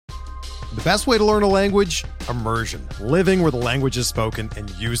The best way to learn a language? Immersion. Living where the language is spoken and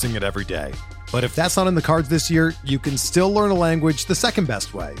using it every day. But if that's not in the cards this year, you can still learn a language the second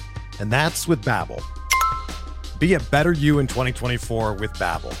best way, and that's with Babbel. Be a better you in 2024 with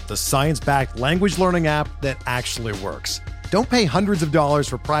Babbel, the science-backed language learning app that actually works. Don't pay hundreds of dollars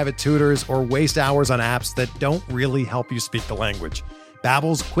for private tutors or waste hours on apps that don't really help you speak the language.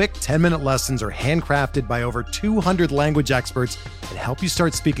 Babbel's quick 10-minute lessons are handcrafted by over 200 language experts and help you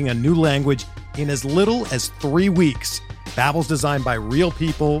start speaking a new language in as little as 3 weeks. Babbel's designed by real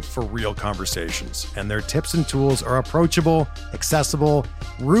people for real conversations, and their tips and tools are approachable, accessible,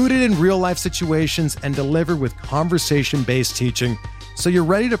 rooted in real-life situations, and delivered with conversation-based teaching, so you're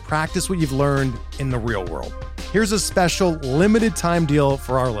ready to practice what you've learned in the real world. Here's a special limited-time deal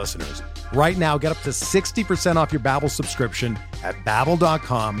for our listeners. Right now, get up to 60% off your Babbel subscription at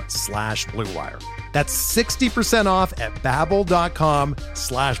babbel.com/Blue Wire. That's 60% off at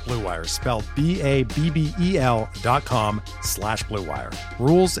babbel.com/Blue Wire, spelled BABBEL.com/Blue Wire.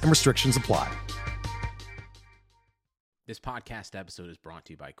 Rules and restrictions apply. This podcast episode is brought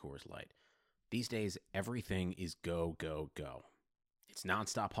to you by Coors Light. These days, everything is go, go, go. It's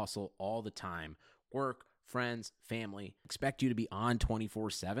nonstop hustle all the time. Work, friends, family, expect you to be on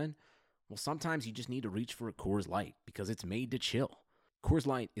 24/7. Well, sometimes you just need to reach for a Coors Light because it's made to chill. Coors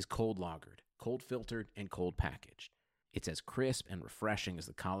Light is cold lagered, cold filtered, and cold packaged. It's as crisp and refreshing as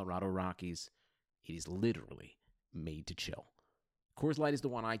the Colorado Rockies. It is literally made to chill. Coors Light is the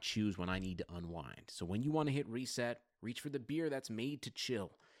one I choose when I need to unwind. So when you want to hit reset, reach for the beer that's made to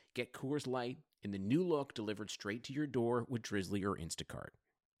chill. Get Coors Light in the new look delivered straight to your door with Drizzly or Instacart.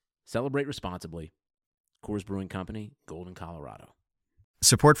 Celebrate responsibly. Coors Brewing Company, Golden, Colorado.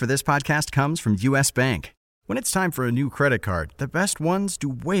 Support for this podcast comes from U.S. Bank. When it's time for a new credit card, the best ones do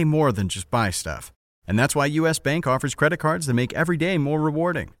way more than just buy stuff. And that's why U.S. Bank offers credit cards that make every day more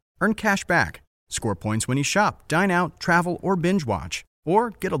rewarding. Earn cash back, score points when you shop, dine out, travel, or binge watch,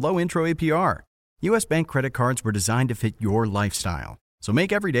 or get a low intro APR. U.S. Bank credit cards were designed to fit your lifestyle. So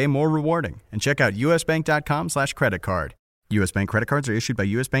make every day more rewarding and check out usbank.com/credit card. U.S. Bank credit cards are issued by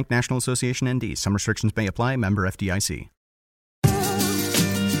U.S. Bank National Association ND. Some restrictions may apply. Member FDIC.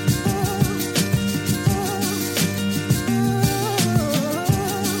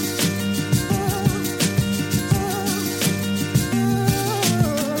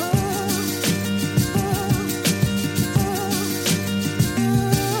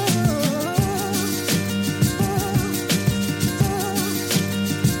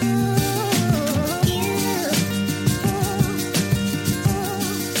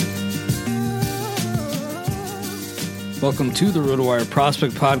 Welcome to the RotoWire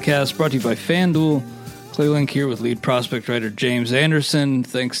Prospect Podcast, brought to you by FanDuel. Clay Link here with lead prospect writer James Anderson.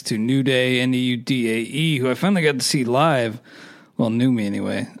 Thanks to New Day, Neudae, who I finally got to see live. Well, knew me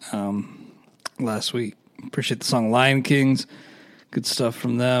anyway, last week. Appreciate the song Lion Kings. Good stuff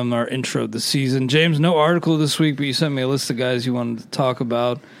from them. Our intro of the season. James, no article this week, but you sent me a list of guys you wanted to talk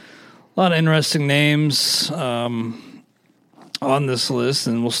about. A lot of interesting names on this list,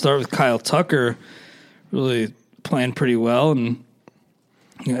 and we'll start with Kyle Tucker. Really playing pretty well, and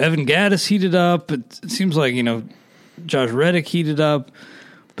Evan Gattis heated up. It seems like Josh Reddick heated up,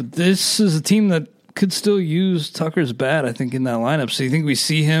 but this is a team that could still use Tucker's bat, I think, in that lineup. So you think we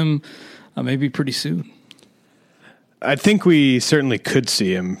see him maybe pretty soon? I think we certainly could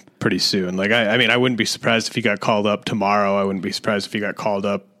see him pretty soon. Like I mean, I wouldn't be surprised if he got called up tomorrow. I wouldn't be surprised if he got called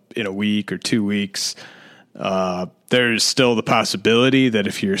up in a week or 2 weeks. There's still the possibility that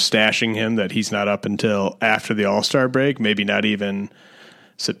if you're stashing him, that he's not up until after the All-Star break, maybe not even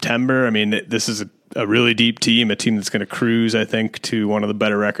September. I mean, this is a really deep team, a team that's going to cruise, I think, to one of the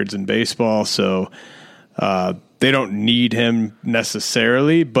better records in baseball. So they don't need him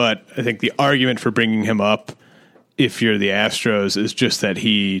necessarily, but I think the argument for bringing him up, if you're the Astros, is just that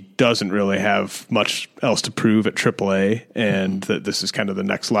he doesn't really have much else to prove at AAA, and that this is kind of the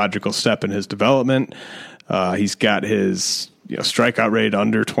next logical step in his development. He's got his strikeout rate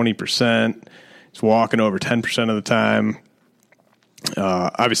under 20%. He's walking over 10% of the time.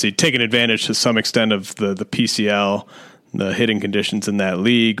 Obviously, taking advantage to some extent of the PCL, the hitting conditions in that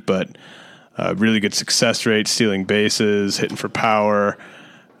league, but really good success rate, stealing bases, hitting for power.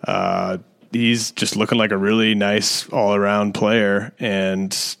 He's just looking like a really nice all-around player,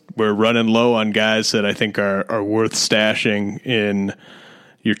 and we're running low on guys that I think are worth stashing in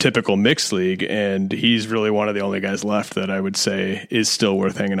your typical mixed league, and he's really one of the only guys left that I would say is still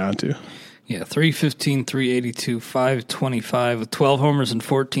worth hanging on to. Yeah, 315, 382, 525 with 12 homers and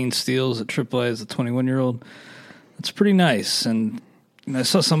 14 steals at AAA as a 21-year-old. That's pretty nice. And I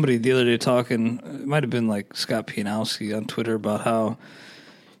saw somebody the other day talking, it might have been like Scott Pianowski on Twitter, about how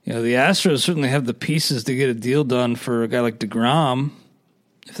The Astros certainly have the pieces to get a deal done for a guy like DeGrom.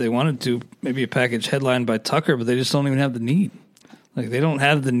 If they wanted to, maybe a package headlined by Tucker, but they just don't even have the need. Like, they don't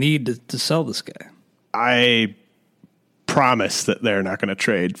have the need to sell this guy. I promise that they're not going to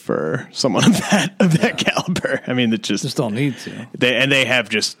trade for someone of that caliber. I mean, it just don't need to. They have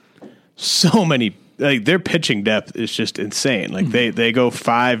just so many. Like, their pitching depth is just insane. Like, they go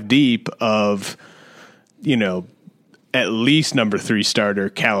 5 deep of, at least number 3 starter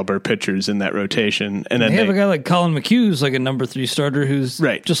caliber pitchers in that rotation. And then they have a guy like Colin McHugh who's like a number 3 starter who's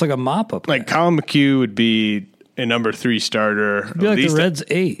just like a mop-up guy. Like, Colin McHugh would be a number 3 starter. He'd be like the Reds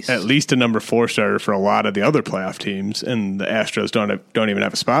ace. At least a number 4 starter for a lot of the other playoff teams. And the Astros don't even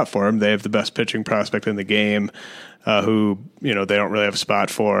have a spot for him. They have the best pitching prospect in the game who, they don't really have a spot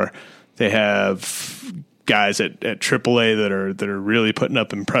for. They have guys at AAA that are really putting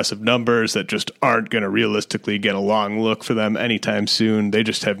up impressive numbers that just aren't going to realistically get a long look for them anytime soon. They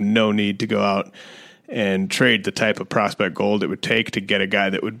just have no need to go out and trade the type of prospect gold it would take to get a guy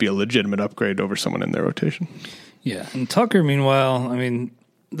that would be a legitimate upgrade over someone in their rotation. Yeah, and Tucker, meanwhile, I mean,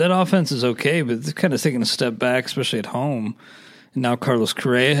 that offense is okay, but it's kind of taking a step back, especially at home. And now Carlos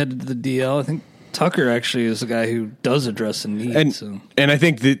Correa headed to the DL. I think Tucker actually is the guy who does address the need. And I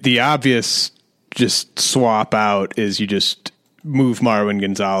think the obvious just swap out is you just move Marwin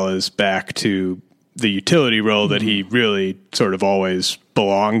Gonzalez back to the utility role that he really sort of always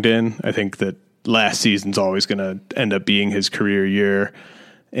belonged in. I think that last season's always going to end up being his career year,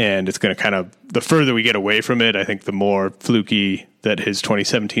 and it's going to kind of, the further we get away from it, I think the more fluky that his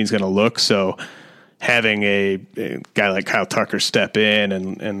 2017 is going to look. So having a guy like Kyle Tucker step in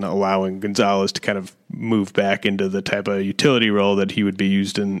and allowing Gonzalez to kind of move back into the type of utility role that he would be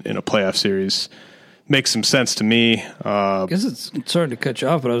used in a playoff series makes some sense to me. I guess it's sorry to cut you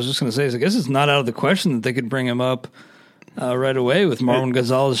off, but I was just going to say, I guess it's not out of the question that they could bring him up right away with Marwin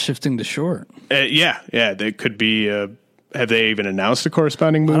Gonzalez shifting to short. Yeah, they could be. Have they even announced a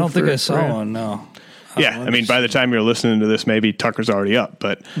corresponding move? I don't think I saw one, no. I mean, by the time you're listening to this, maybe Tucker's already up,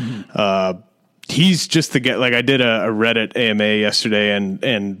 but he's just the guy. Like, I did a Reddit AMA yesterday,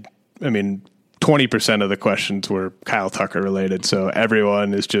 and I mean, 20% of the questions were Kyle Tucker related. So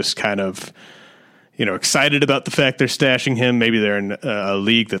everyone is just kind of, excited about the fact they're stashing him. Maybe they're in a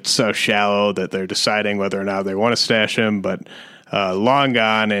league that's so shallow that they're deciding whether or not they want to stash him, but long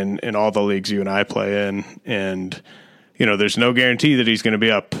gone in all the leagues you and I play in. And, there's no guarantee that he's going to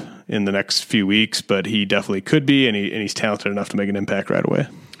be up in the next few weeks, but he definitely could be, and he's talented enough to make an impact right away.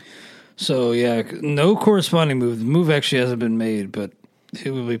 So, yeah, no corresponding move. The move actually hasn't been made, but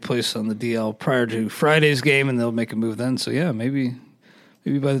it will be placed on the DL prior to Friday's game, and they'll make a move then. So, yeah, maybe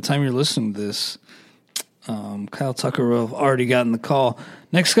by the time you're listening to this, Kyle Tucker will have already gotten the call.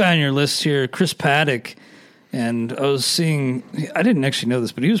 Next guy on your list here, Chris Paddock. And I was seeing, I didn't actually know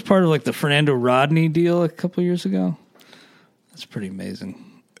this, but he was part of like the Fernando Rodney deal a couple years ago. That's pretty amazing.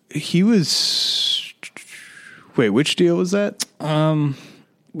 He was, wait, which deal was that?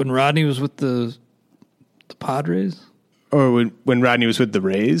 When Rodney was with the Padres? Or when Rodney was with the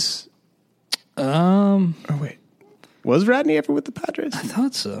Rays? Oh, wait. Was Rodney ever with the Padres? I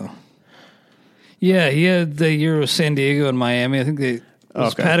thought so. Yeah, he had the year with San Diego and Miami. I think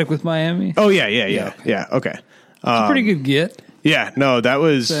was Paddock with Miami? Oh, yeah. Okay. A pretty good get. Yeah, no, that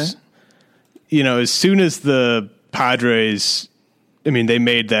was, as soon as the Padres, I mean, they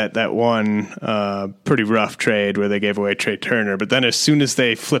made that one pretty rough trade where they gave away Trey Turner, but then as soon as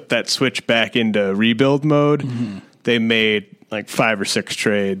they flipped that switch back into rebuild mode, they made like 5 or 6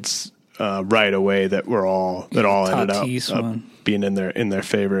 trades right away that all ended up being in their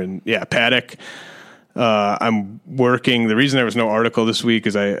favor. And yeah, Paddock, I'm working. The reason there was no article this week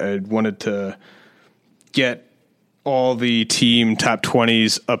is I wanted to get all the team top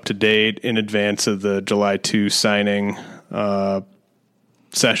 20s up to date in advance of the July 2 signing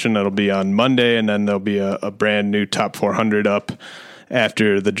session. That'll be on Monday, and then there'll be a brand new top 400 up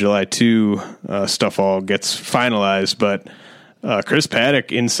after the July 2 stuff all gets finalized. But Chris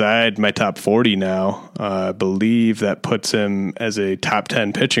Paddock inside my top 40 now. I believe that puts him as a top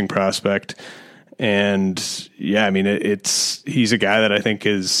 10 pitching prospect. And yeah, I mean, he's a guy that I think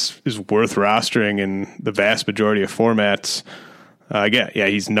is worth rostering in the vast majority of formats.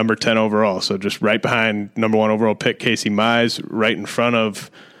 He's number 10 overall. So just right behind number 1 overall pick Casey Mize, right in front of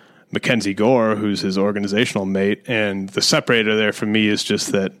Mackenzie Gore, who's his organizational mate. And the separator there for me is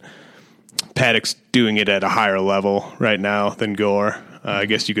just that Paddock's doing it at a higher level right now than Gore. I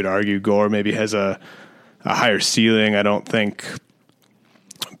guess you could argue Gore maybe has a higher ceiling. I don't think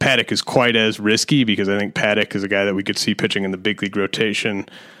Paddock is quite as risky because I think Paddock is a guy that we could see pitching in the big league rotation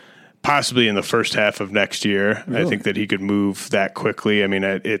possibly in the first half of next year. Really? I think that he could move that quickly. I mean,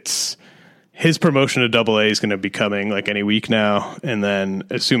 it's his promotion to Double-A is going to be coming like any week now, and then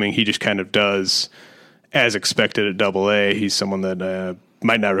assuming he just kind of does as expected at Double-A, he's someone that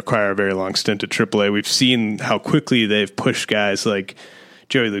might not require a very long stint at Triple-A. We've seen how quickly they've pushed guys like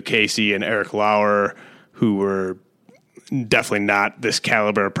Joey Lucchesi and Eric Lauer, who were definitely not this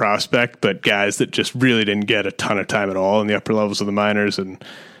caliber of prospect, but guys that just really didn't get a ton of time at all in the upper levels of the minors. And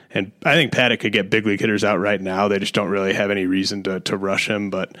I think Paddock could get big league hitters out right now. They just don't really have any reason to rush him,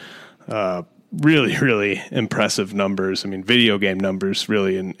 but really, really impressive numbers. I mean, video game numbers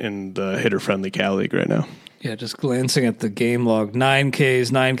really in the hitter-friendly Cal League right now. Yeah, just glancing at the game log, 9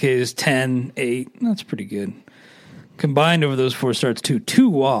 Ks, 10, 8. That's pretty good. Combined over those 4 starts, 2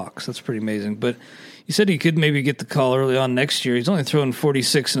 walks. That's pretty amazing. But you said he could maybe get the call early on next year. He's only throwing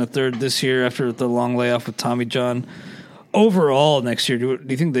 46 1/3 this year after the long layoff with Tommy John. Overall next year, do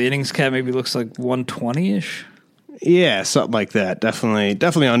you think the innings cap maybe looks like 120-ish? Yeah, something like that.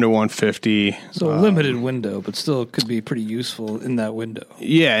 Definitely under 150. So a limited window, but still could be pretty useful in that window.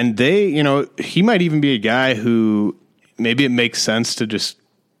 Yeah, and he might even be a guy who maybe it makes sense to just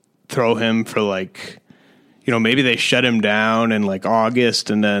throw him for maybe they shut him down in like August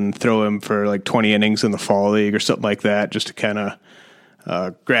and then throw him for like 20 innings in the fall league or something like that, just to kind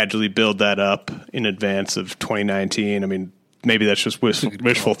of gradually build that up in advance of 2019. I mean, maybe that's just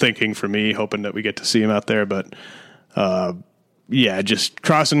wishful thinking for me, hoping that we get to see him out there, but just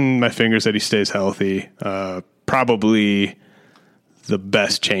crossing my fingers that he stays healthy. Probably the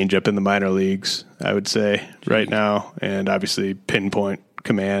best changeup in the minor leagues, I would say, right now, and obviously pinpoint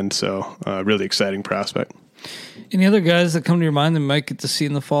command. So really exciting prospect. Any other guys that come to your mind that might get to see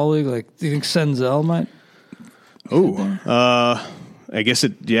in the fall league? Like, do you think Senzel might? I guess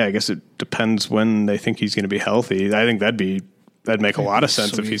it depends when they think he's going to be healthy. I think that'd make a lot of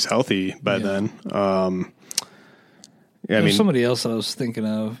sense if he's healthy by then. There was somebody else that I was thinking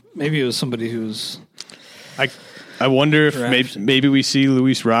of. Maybe it was somebody who's. I wonder if maybe we see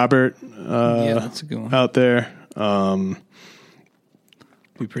Luis Robert. That's a good one out there.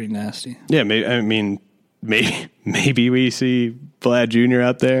 Be pretty nasty. Yeah, maybe we see Vlad Jr.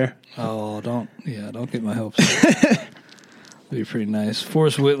 out there. Oh, don't get my hopes up. That'd be pretty nice.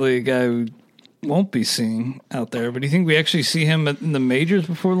 Forrest Whitley, a guy who won't be seen out there, but do you think we actually see him in the majors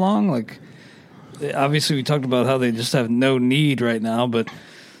before long? Like, obviously we talked about how they just have no need right now, but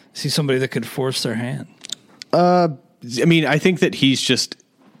see somebody that could force their hand. I think that he's just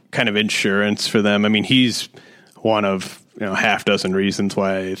kind of insurance for them. I mean, he's one of half dozen reasons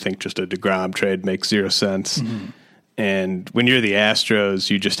why I think just a DeGrom trade makes zero sense. Mm-hmm. And when you're the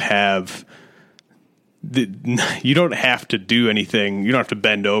Astros, you just have you don't have to do anything. You don't have to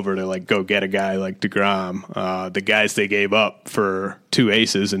bend over to go get a guy like DeGrom. The guys they gave up for 2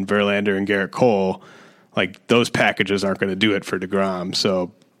 aces in Verlander and Garrett Cole, those packages aren't going to do it for DeGrom.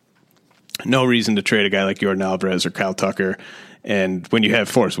 So no reason to trade a guy like Yordan Alvarez or Kyle Tucker. And when you have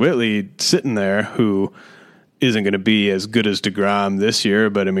Forrest Whitley sitting there, who isn't going to be as good as DeGrom this year,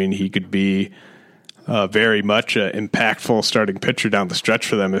 but I mean, he could be very much an impactful starting pitcher down the stretch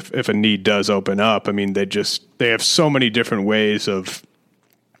for them if a need does open up. I mean, they have so many different ways of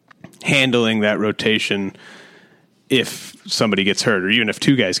handling that rotation if somebody gets hurt or even if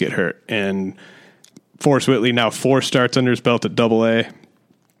 2 guys get hurt. And Forrest Whitley now 4 starts under his belt at Double-A.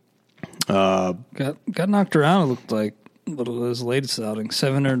 Got knocked around, it looked like. His latest outing,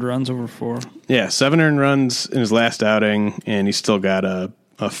 7 earned runs over 4. Yeah, 7 earned runs in his last outing, and he's still got a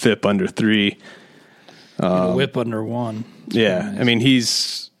FIP under 3. A whip under 1. Yeah, nice. I mean,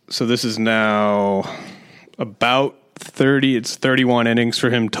 this is now about 30. It's 31 innings for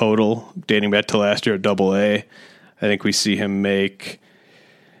him total, dating back to last year at Double-A. I think we see him make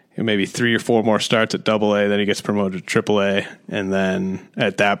maybe 3 or 4 more starts at Double-A, then he gets promoted to Triple-A, and then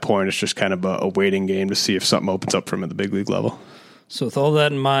at that point, it's just kind of a waiting game to see if something opens up for him at the big league level. So with all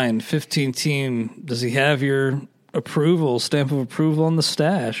that in mind, 15 team, does he have your stamp of approval on the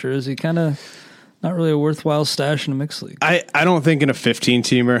stash, or is he kind of not really a worthwhile stash in a mixed league? I don't think in a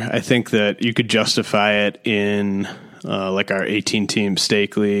 15-teamer. I think that you could justify it in our 18-team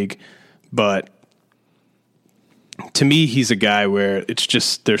stake league, but to me, he's a guy where it's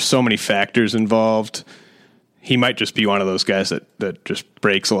just there's so many factors involved. He might just be one of those guys that just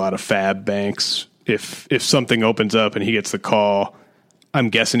breaks a lot of fab banks. If something opens up and he gets the call, I'm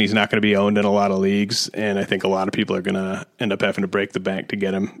guessing he's not going to be owned in a lot of leagues, and I think a lot of people are going to end up having to break the bank to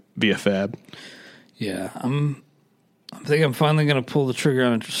get him via fab. Yeah, I think I'm finally going to pull the trigger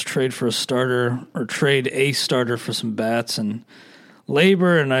on just trade for a starter or trade a starter for some bats and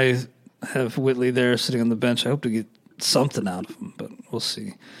labor, and I have Whitley there sitting on the bench. I hope to get something out of him, but we'll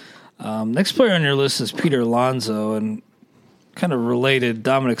see. Next player on your list is Peter Alonso, and kind of related,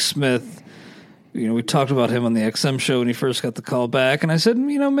 Dominic Smith. We talked about him on the XM show when he first got the call back, and I said,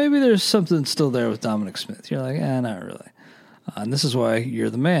 maybe there's something still there with Dominic Smith. You're like, not really. And this is why you're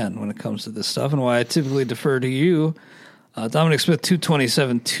the man when it comes to this stuff, and why I typically defer to you. Dominic Smith,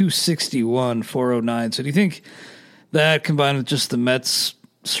 227, 261, 409. So do you think that, combined with just the Mets'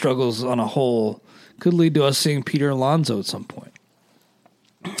 struggles on a whole, could lead to us seeing Peter Alonso at some point?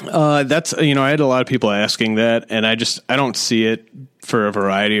 That's, I had a lot of people asking that, and I don't see it for a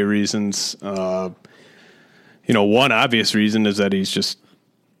variety of reasons. One obvious reason is that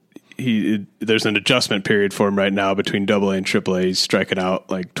there's an adjustment period for him right now between AA and AAA. He's striking out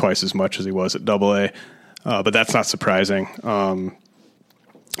like twice as much as he was at AA, but that's not surprising.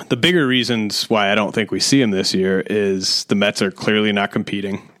 The bigger reasons why I don't think we see him this year is the Mets are clearly not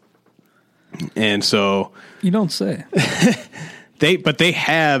competing. And so you don't say. They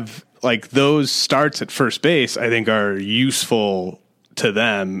have, like, those starts at first base, I think, are useful to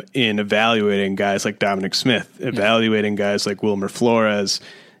them in evaluating guys like Dominic Smith, evaluating guys like Wilmer Flores.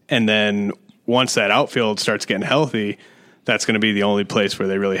 And then once that outfield starts getting healthy, that's going to be the only place where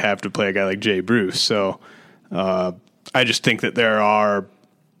they really have to play a guy like Jay Bruce. So I just think that there are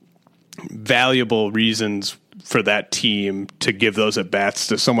valuable reasons for that team to give those at-bats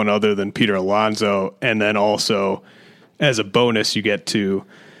to someone other than Peter Alonso. And then also, as a bonus, you get to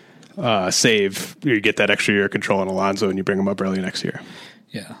you get that extra year of control on Alonso, and you bring him up early next year.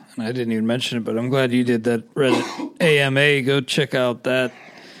 Yeah, and I didn't even mention it, but I'm glad you did that. Reddit AMA, go check out that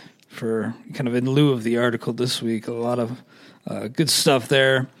for kind of in lieu of the article this week. A lot of good stuff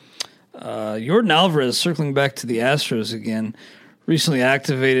there. Yordan Alvarez, circling back to the Astros again, recently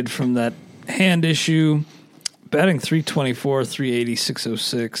activated from that hand issue, batting .324, 380,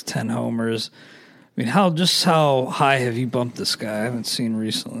 606, 10 homers. I mean, how high have you bumped this guy? I haven't seen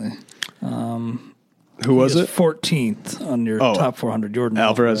recently. Who was it? 14th on your top 400, Yordan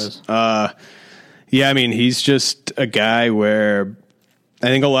Alvarez. Yeah, I mean, he's just a guy where I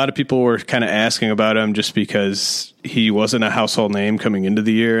think a lot of people were kind of asking about him just because he wasn't a household name coming into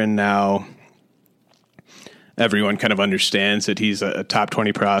the year, and now everyone kind of understands that he's a top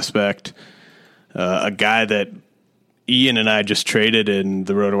 20 prospect, a guy that Ian and I just traded in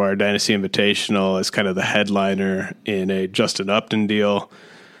the RotoWire Dynasty Invitational as kind of the headliner in a Justin Upton deal.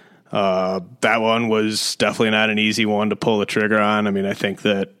 That one was definitely not an easy one to pull the trigger on. I mean, I think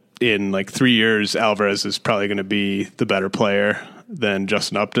that in like 3 years, Alvarez is probably going to be the better player than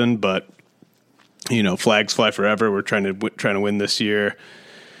Justin Upton, but flags fly forever. We're trying to win this year.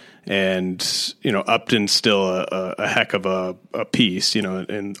 And, Upton's still a heck of a piece,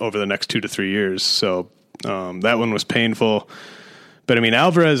 in over the next 2 to 3 years. So, that one was painful, but I mean,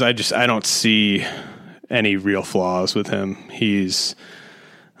 Alvarez, I don't see any real flaws with him. He's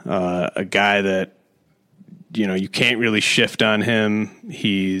a guy that, you can't really shift on him.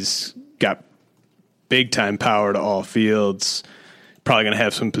 He's got big time power to all fields, probably going to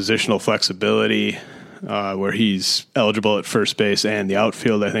have some positional flexibility, where he's eligible at first base and the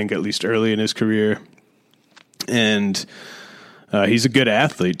outfield, I think, at least early in his career. And he's a good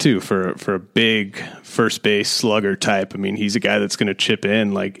athlete too for a big first base slugger type. I mean, he's a guy that's going to chip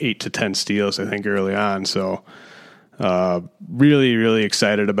in like 8 to 10 steals, I think, early on. So really, really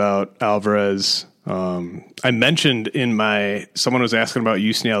excited about Alvarez. I mentioned someone was asking about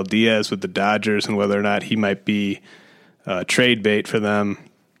Yusniel Diaz with the Dodgers and whether or not he might be trade bait for them.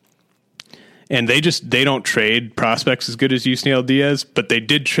 And they don't trade prospects as good as Yusniel Diaz, but they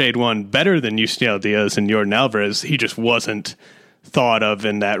did trade one better than Yusniel Diaz and Yordan Alvarez. He just wasn't thought of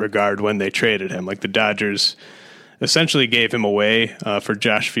in that regard when they traded him. Like, the Dodgers essentially gave him away for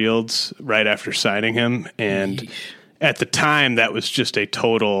Josh Fields right after signing him. And at the time, that was just a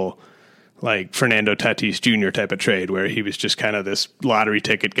total, like, Fernando Tatis Jr. type of trade, where he was just kind of this lottery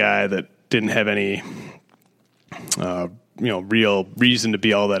ticket guy that didn't have any real reason to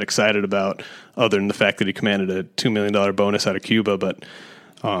be all that excited about, other than the fact that he commanded a $2 million bonus out of Cuba. But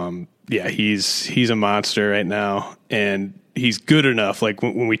he's a monster right now, and he's good enough. Like,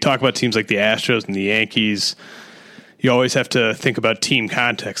 when we talk about teams like the Astros and the Yankees, you always have to think about team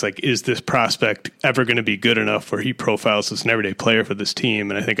context. Like, is this prospect ever going to be good enough where he profiles as an everyday player for this team?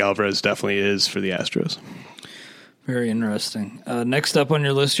 And I think Alvarez definitely is for the Astros. Very interesting. Next up on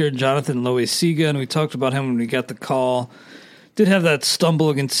your list here, Jonathan Loaisiga, and we talked about him when we got the call. Did have that stumble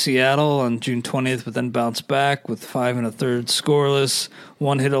against Seattle on June 20th, but then bounced back with 5 1/3 scoreless,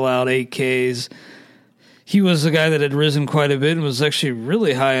 1 hit allowed, 8 Ks. He was a guy that had risen quite a bit and was actually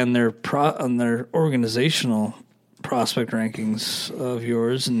really high on their organizational prospect rankings of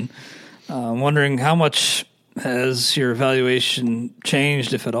yours. And I'm wondering, how much has your evaluation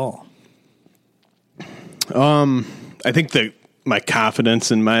changed, if at all? I think that my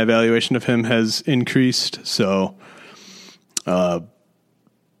confidence in my evaluation of him has increased. So, like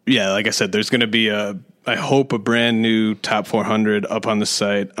I said, there's going to be I hope a brand new top 400 up on the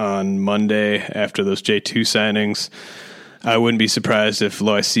site on Monday after those J2 signings. I wouldn't be surprised if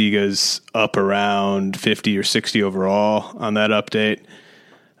Loaiziga's up around 50 or 60 overall on that update.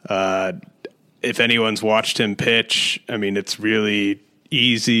 If anyone's watched him pitch, I mean, it's really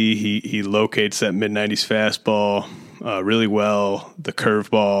easy. He locates that mid-90s fastball really well. The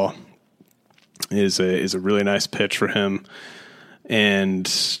curveball is a really nice pitch for him.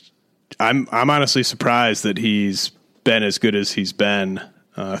 And I'm honestly surprised that he's been as good as he's been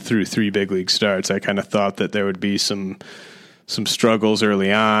through 3 big league starts. I kind of thought that there would be some struggles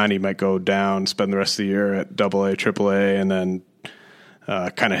early on. He might go down, spend the rest of the year at AA, AAA, and then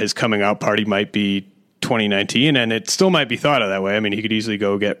kind of his coming out party might be 2019, and it still might be thought of that way. I mean, he could easily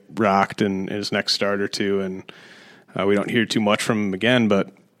go get rocked in his next start or two, and we don't hear too much from him again,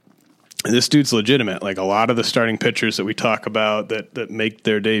 but this dude's legitimate. Like a lot of the starting pitchers that we talk about that make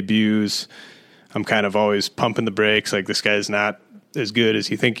their debuts, I'm kind of always pumping the brakes. Like, this guy's not as good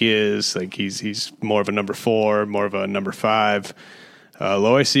as you think he is. Like, he's more of a number 4, more of a number 5.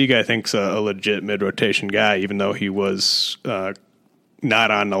 Loaiziga, I think, is a legit mid-rotation guy, even though he was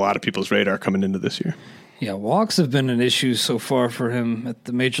not on a lot of people's radar coming into this year. Yeah, walks have been an issue so far for him at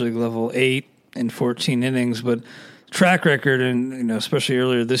the major league level, 8 in 14 innings, but track record, and especially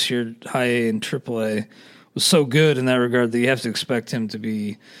earlier this year, high A and AAA, was so good in that regard that you have to expect him to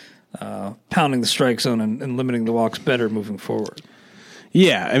be pounding the strike zone and limiting the walks better moving forward.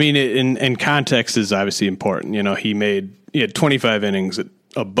 Yeah, I mean, and context is obviously important. He had 25 innings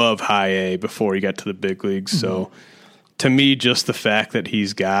above high A before he got to the big leagues. Mm-hmm. So to me, just the fact that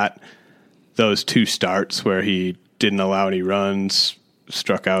he's got those 2 starts where he didn't allow any runs,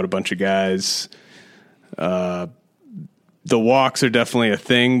 struck out a bunch of guys, the walks are definitely a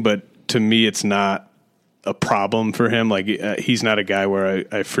thing, but to me, it's not a problem for him. Like, he's not a guy where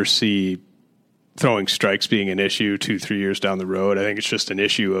I foresee throwing strikes being an issue 2-3 years down the road. I think it's just an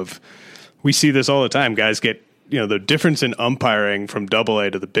issue of, we see this all the time. Guys get, the difference in umpiring from AA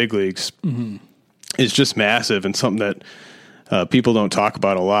to the big leagues mm-hmm. is just massive, and something that people don't talk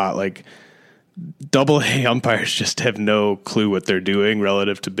about a lot. Like, AA umpires just have no clue what they're doing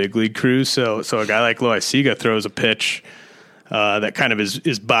relative to big league crews. So a guy like Loaiziga throws a pitch that kind of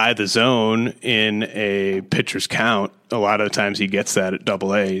is by the zone in a pitcher's count. A lot of the times he gets that at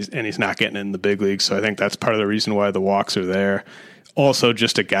AA, and he's not getting it in the big leagues. So I think that's part of the reason why the walks are there. Also,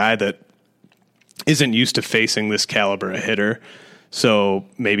 just a guy that isn't used to facing this caliber of hitter. So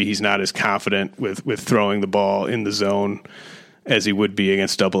maybe he's not as confident with throwing the ball in the zone as he would be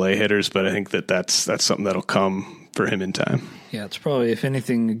against AA hitters. But I think that's something that'll come for him in time. Yeah, it's probably, if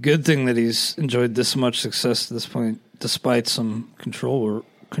anything, a good thing that he's enjoyed this much success at this point, despite some control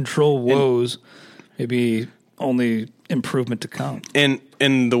woes. Maybe only improvement to come. And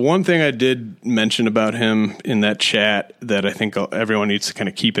the one thing I did mention about him in that chat that I think everyone needs to kind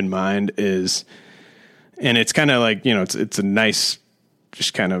of keep in mind is, and it's kind of like, it's a nice,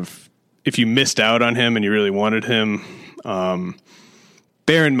 just kind of, if you missed out on him and you really wanted him,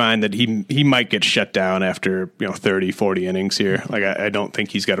 bear in mind that he might get shut down after 30, 40 innings here. Like, I don't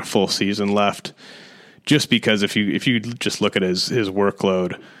think he's got a full season left, just because if you just look at his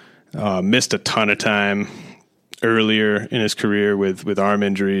workload, missed a ton of time earlier in his career with arm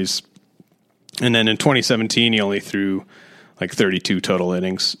injuries, and then in 2017 he only threw like 32 total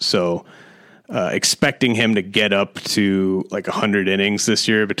innings. So expecting him to get up to like 100 innings this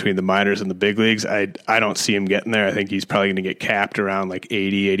year between the minors and the big leagues, I don't see him getting there. I think he's probably going to get capped around like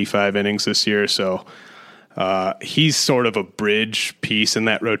 80, 85 innings this year. So he's sort of a bridge piece in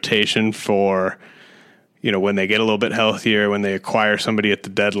that rotation for, when they get a little bit healthier, when they acquire somebody at the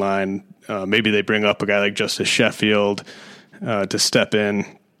deadline, maybe they bring up a guy like Justice Sheffield to step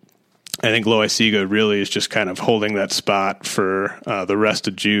in. I think Loaiziga really is just kind of holding that spot for the rest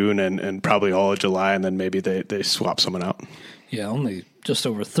of June and probably all of July, and then maybe they swap someone out. Yeah, only just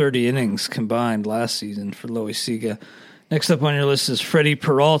over 30 innings combined last season for Loaiziga. Next up on your list is Freddie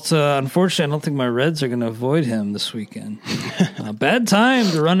Peralta. Unfortunately, I don't think my Reds are going to avoid him this weekend. Bad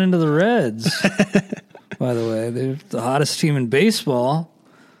time to run into the Reds, by the way. They're the hottest team in baseball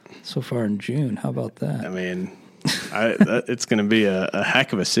so far in June. How about that? I mean, it's going to be a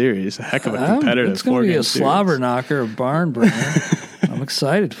heck of a series, a heck of a competitive. It's going to be a slobber knocker, a barn burner. I'm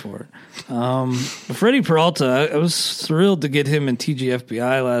excited for it. Freddie Peralta, I was thrilled to get him in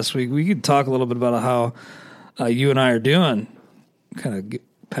TGFBI last week. We could talk a little bit about how you and I are doing, kind of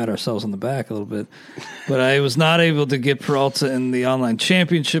pat ourselves on the back a little bit. But I was not able to get Peralta in the online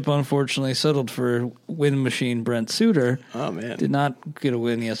championship, unfortunately. Settled for win machine Brent Suter. Oh, man. Did not get a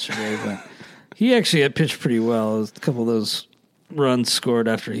win yesterday, but he actually had pitched pretty well. A couple of those runs scored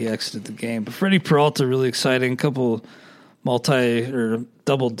after he exited the game. But Freddie Peralta, really exciting. A couple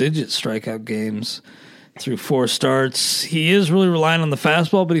double-digit strikeout games through 4 starts. He is really relying on the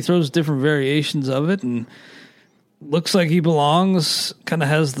fastball, but he throws different variations of it, and looks like he belongs. Kind of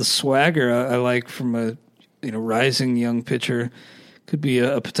has the swagger I like from a rising young pitcher. Could be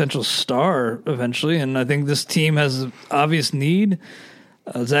a potential star eventually, and I think this team has an obvious need.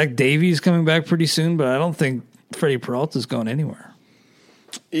 Zach Davies coming back pretty soon, but I don't think Freddie Peralta is going anywhere.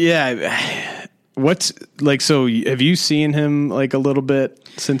 Yeah. What's like? So have you seen him like a little bit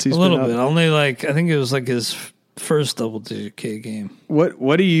since he's a little been bit? Up? Only like I think it was like his first double-digit K game.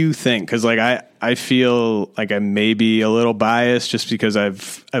 What do you think? Because like I feel like I may be a little biased just because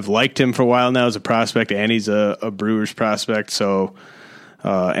I've liked him for a while now as a prospect, and he's a Brewers prospect. So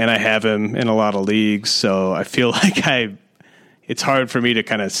and I have him in a lot of leagues. So I feel like it's hard for me to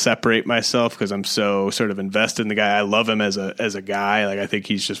kind of separate myself because I'm so sort of invested in the guy. I love him as a guy. Like I think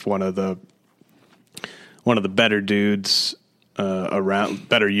he's just one of the better dudes around,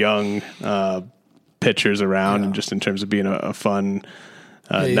 better young pitchers around, and just in terms of being a fun,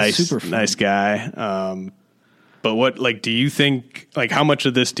 nice guy. But what, like, do you think, like, how much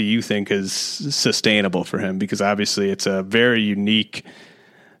of this do you think is sustainable for him? Because obviously it's a very unique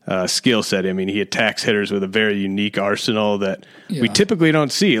skill set. I mean, he attacks hitters with a very unique arsenal that we typically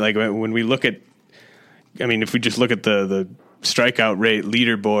don't see. Like when we look at, I mean, if we just look at the strikeout rate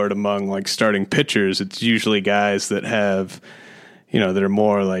leaderboard among like starting pitchers, it's usually guys that have, that are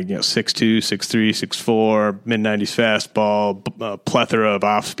more like 6'2", 6'3", 6'4", mid-90s fastball, a plethora of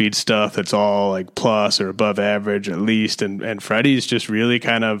off-speed stuff that's all like plus or above average at least. And Freddie's just really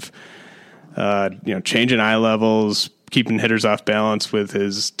kind of changing eye levels, keeping hitters off balance with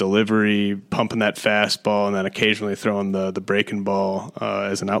his delivery, pumping that fastball, and then occasionally throwing the breaking ball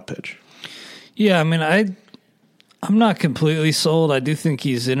as an out pitch. Yeah, I mean, I'm not completely sold. I do think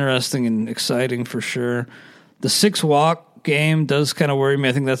he's interesting and exciting for sure. The 6-walk game does kind of worry me.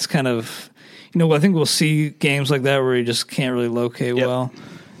 I think that's kind of, I think we'll see games like that where he just can't really locate well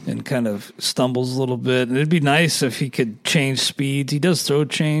and kind of stumbles a little bit. And it'd be nice if he could change speeds. He does throw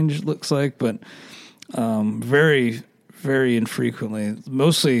change, looks like, but very, very infrequently.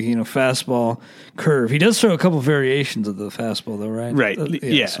 Mostly, fastball, curve. He does throw a couple variations of the fastball, though, right? Right.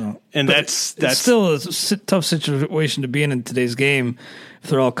 Yeah. So, and that's still a tough situation to be in today's game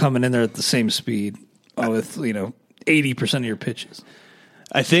if they're all coming in there at the same speed with 80% of your pitches.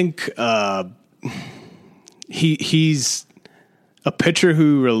 I think he's a pitcher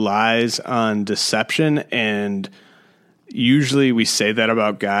who relies on deception, and usually we say that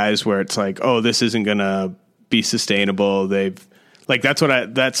about guys where it's like, oh, this isn't going to be sustainable. I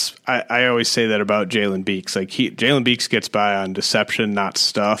always say that about Jalen Beeks. Like Jalen Beeks gets by on deception, not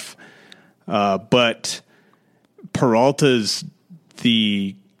stuff. But Peralta's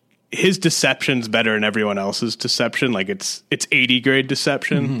his deception's better than everyone else's deception. Like it's 80 grade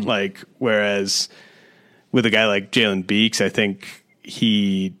deception. Mm-hmm. Like, whereas with a guy like Jalen Beeks, I think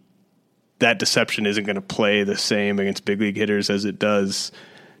that deception isn't going to play the same against big league hitters as it does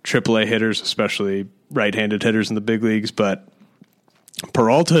AAA hitters, especially right-handed hitters in the big leagues. But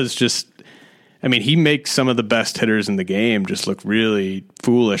Peralta is just, I mean, he makes some of the best hitters in the game just look really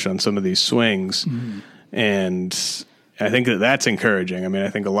foolish on some of these swings. Mm-hmm. And I think that's encouraging. I mean, I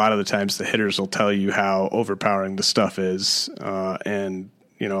think a lot of the times the hitters will tell you how overpowering the stuff is. And,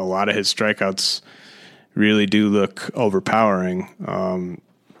 a lot of his strikeouts really do look overpowering.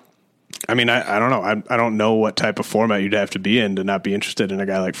 I mean, I don't know. I don't know what type of format you'd have to be in to not be interested in a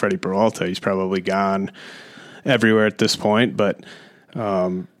guy like Freddie Peralta. He's probably gone everywhere at this point, but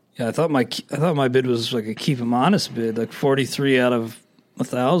I thought my bid was like a keep him honest bid, like 43 out of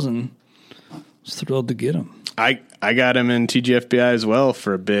 1,000. I was thrilled to get him. I got him in TGFBI as well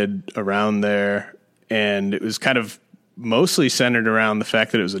for a bid around there, and it was kind of mostly centered around the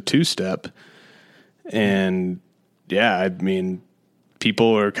fact that it was a 2-step. And yeah, I mean,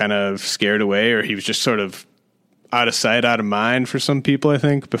 people were kind of scared away, or he was just sort of out of sight, out of mind for some people, I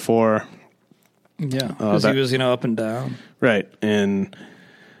think, before. Yeah, because he was, up and down. Right. And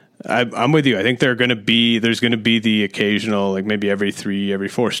I'm with you. I think there's going to be the occasional, like maybe every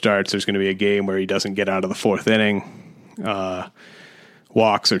 4 starts, there's going to be a game where he doesn't get out of the 4th inning.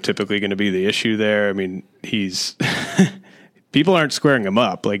 Walks are typically going to be the issue there. I mean, people aren't squaring him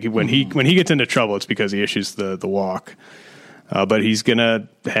up. Like when he gets into trouble, it's because he issues the walk. But he's going to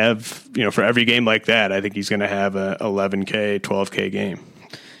have, for every game like that, I think he's going to have a 11K, 12K game.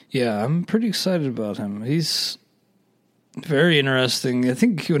 Yeah, I'm pretty excited about him. He's very interesting. I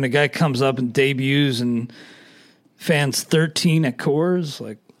think when a guy comes up and debuts and fans 13 at Coors,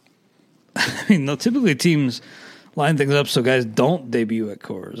 like, I mean, typically teams line things up so guys don't debut at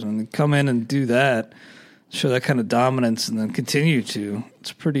Coors and they come in and do that, show that kind of dominance, and then continue to.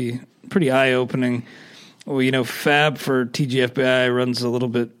 It's pretty eye-opening. Well, you know, Fab for TGFBI runs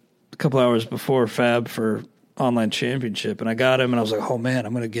a couple hours before Fab for Online Championship, and I got him, and I was like, oh, man,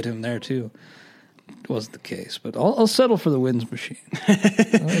 I'm going to get him there, too. It wasn't the case, but I'll settle for the wins machine.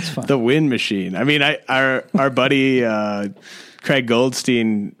 That's fine. The win machine. I mean, our buddy Craig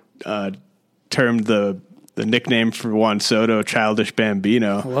Goldstein termed the nickname for Juan Soto Childish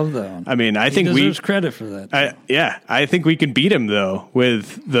Bambino. I love that one. I mean, I think he deserves credit for that. I think we can beat him though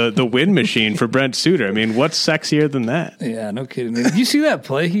with the win machine for Brent Suter. I mean, what's sexier than that? Yeah, no kidding. Did you see that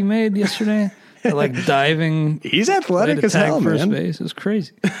play he made yesterday? Like diving. He's athletic as hell, first man. Base. It was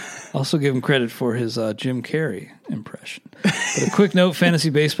crazy. Also give him credit for his Jim Carrey impression. But a quick note, fantasy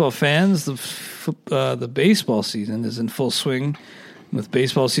baseball fans, the baseball season is in full swing. With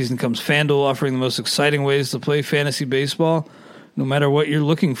baseball season comes FanDuel, offering the most exciting ways to play fantasy baseball, no matter what you're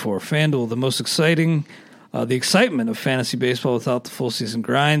looking for. FanDuel, the most exciting, the excitement of fantasy baseball without the full season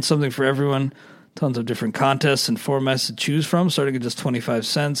grind. Something for everyone. Tons of different contests and formats to choose from, starting at just 25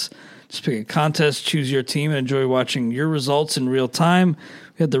 cents. Just pick a contest, choose your team, and enjoy watching your results in real time.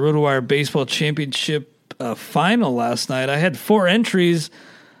 We had the RotoWire Baseball Championship final last night. I had 4 entries.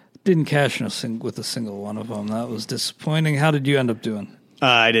 Didn't cash with a single one of them. That was disappointing. How did you end up doing?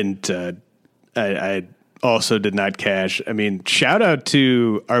 I didn't. I also did not cash. I mean, shout out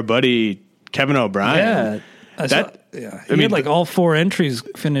to our buddy Kevin O'Brien. Yeah, he had like all 4 entries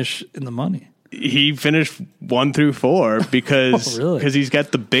finish in the money. He finished 1 through 4 because he's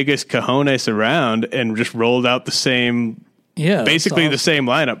got the biggest cojones around and just rolled out the same, basically the same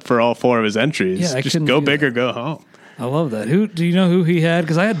lineup for all 4 of his entries. Yeah, just go big or go home. I love that. Who do you know who he had?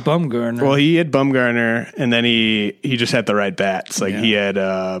 Because I had Bumgarner. Well, he had Bumgarner, and then he just had the right bats. Like he had,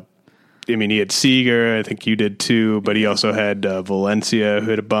 he had Seager. I think you did too, but he also had Valencia, who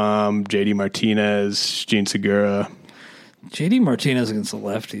hit a bomb. JD Martinez, Gene Segura. JD Martinez against the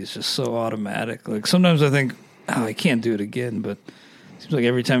lefty is just so automatic. Like sometimes I think, I can't do it again, but it seems like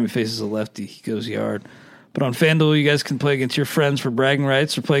every time he faces a lefty, he goes yard. But on FanDuel, you guys can play against your friends for bragging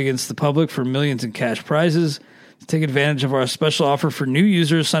rights or play against the public for millions in cash prizes. To take advantage of our special offer for new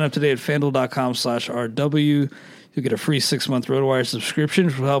users, sign up today at FanDuel.com/RW. You'll get a free 6-month RotoWire subscription,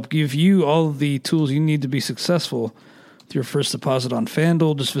 which will help give you all of the tools you need to be successful with your first deposit on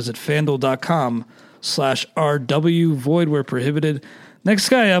FanDuel. Just visit FanDuel.com/RW. Void where prohibited. Next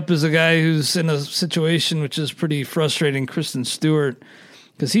guy up is a guy who's in a situation which is pretty frustrating, Kristen Stewart,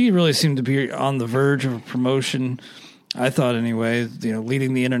 because he really seemed to be on the verge of a promotion, I thought anyway,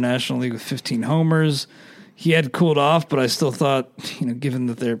 leading the International League with 15 homers. He had cooled off, but I still thought, given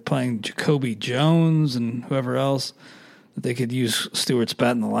that they're playing Jacoby Jones and whoever else, that they could use Stewart's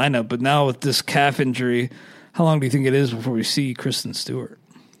bat in the lineup. But now with this calf injury, how long do you think it is before we see Kristen Stewart?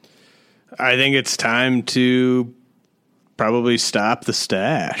 I think it's time to probably stop the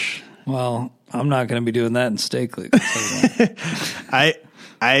stash. Well, I'm not going to be doing that in Stake League.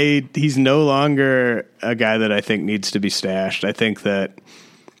 He's no longer a guy that I think needs to be stashed. I think that,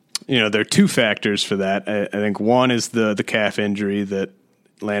 there are 2 factors for that. I think one is the calf injury that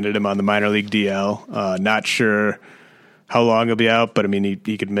landed him on the minor league DL. Not sure how long he'll be out, but I mean,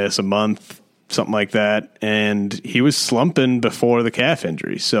 he could miss a month, something like that. And he was slumping before the calf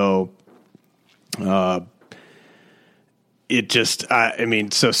injury. So, so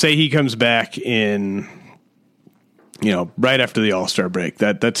say he comes back in, right after the All-Star break.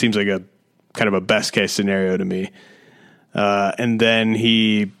 That seems like a kind of a best case scenario to me. And then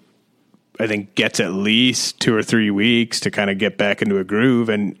he, I think, gets at least 2 or 3 weeks to kind of get back into a groove.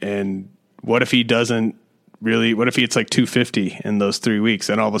 And what if he doesn't really, what if he hits like 250 in those 3 weeks?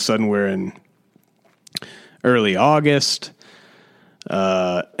 Then all of a sudden we're in early August.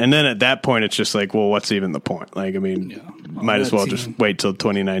 And then at that point, it's just like, well, what's even the point? Like, I mean, might as well just wait till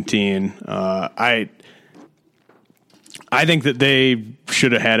 2019. I think that they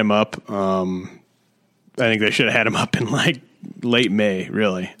should have had him up. I think they should have had him up in like late May,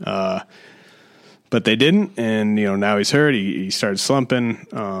 really. But they didn't, and now he's hurt. He started slumping.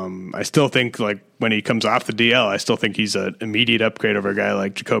 I still think like when he comes off the DL, I still think he's an immediate upgrade over a guy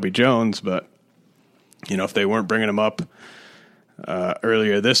like Jacoby Jones. But if they weren't bringing him up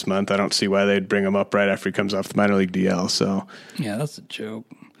earlier this month, I don't see why they'd bring him up right after he comes off the minor league DL. So yeah, that's a joke.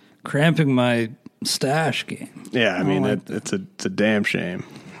 Cramping my stash game. Yeah, I mean it's a damn shame.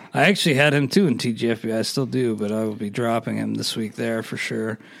 I actually had him too in TGFBI. I still do, but I will be dropping him this week there for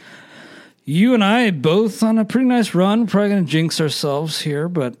sure. You and I both on a pretty nice run. Probably going to jinx ourselves here,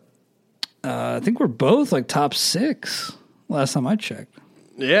 but I think we're both like top 6 last time I checked.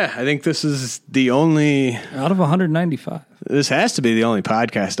 Yeah, I think this is the only... Out of 195. This has to be the only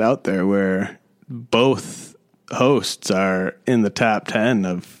podcast out there where both hosts are in the top 10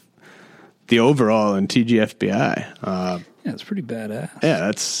 of the overall in TGFBI. Yeah, it's pretty badass. Yeah,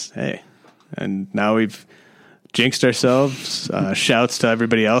 that's... Hey. And now we've jinxed ourselves. Shouts to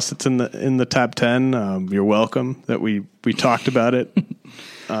everybody else that's in the top 10. You're welcome that we talked about it.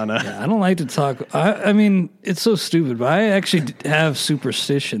 Yeah, I don't like to talk. I mean, it's so stupid, but I actually have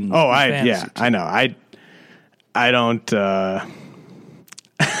superstition. Oh, I know. I don't.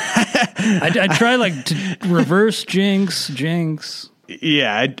 I try like to reverse jinx.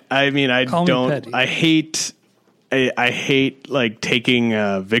 Yeah, I mean, I Call me don't. petty. I hate like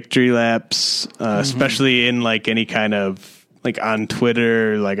taking victory laps, especially in like any kind of like on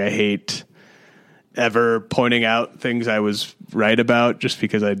Twitter. Like I hate ever pointing out things I was right about just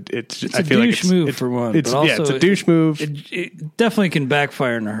because I feel like it's a douche move for one. It's a douche move. It definitely can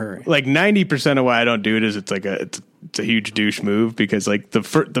backfire in a hurry. Like 90% of why I don't do it is it's a huge douche move because like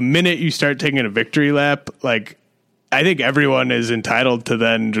the minute you start taking a victory lap, like I think everyone is entitled to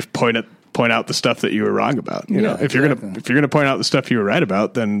then just point out the stuff that you were wrong about. You know, if you're gonna point out the stuff you were right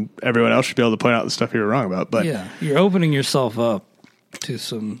about, then everyone else should be able to point out the stuff you were wrong about. But yeah, you're opening yourself up to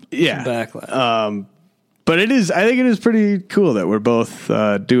some backlash. But I think it is pretty cool that we're both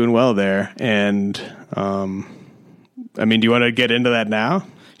doing well there. And I mean, do you want to get into that now?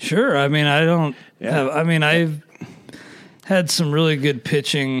 Sure. I mean, I've had some really good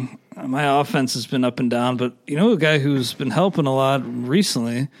pitching. My offense has been up and down, but you know, a guy who's been helping a lot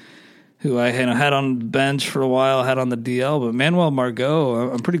recently, who I had on the bench for a while, had on the DL, but Manuel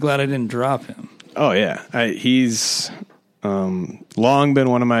Margot, I'm pretty glad I didn't drop him. Oh yeah, he's long been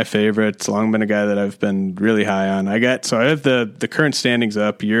one of my favorites. Long been a guy that I've been really high on. I have the current standings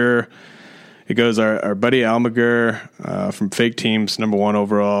up. It goes our buddy Almaguer from Fake Teams, number 1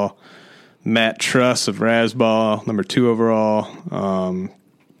 overall. Matt Truss of Razzball, number 2 overall.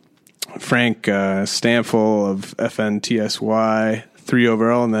 Frank Stamfel of FNTSY, 3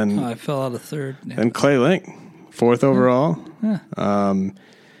 overall, and then I fell out of 3rd. Yeah. Then Clay Link, 4th overall. Yeah.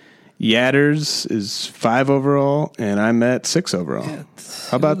 Yatters is 5 overall, and I'm at 6 overall. Yeah,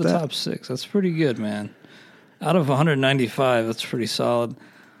 how about that? Top 6. That's pretty good, man. Out of 195, that's pretty solid.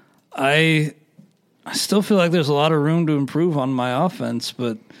 I still feel like there's a lot of room to improve on my offense,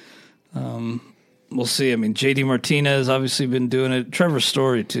 but we'll see. I mean, JD Martinez obviously been doing it. Trevor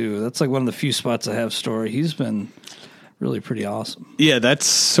Story too. That's like one of the few spots I have Story. He's been really pretty awesome. Yeah, that's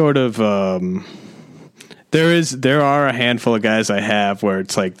sort of. There are a handful of guys I have where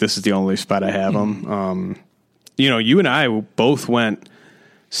it's like this is the only spot I have them. You know, you and I both went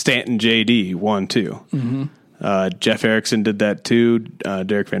Stanton JD 1-2. Mm-hmm. Jeff Erickson did that too.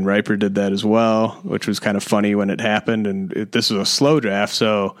 Derek Van Riper did that as well, which was kind of funny when it happened. And this was a slow draft,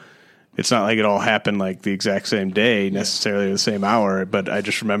 so it's not like it all happened like the exact same day, necessarily the same hour. But I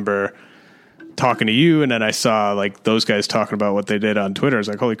just remember talking to you, and then I saw like those guys talking about what they did on Twitter. I was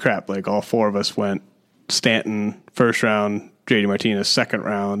like, holy crap! Like all 4 of us went Stanton 1st round, JD Martinez 2nd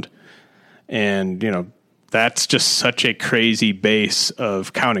round, and you know that's just such a crazy base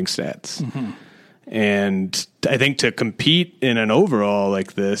of counting stats. Mm-hmm. And I think to compete in an overall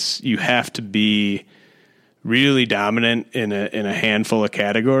like this, you have to be really dominant in a handful of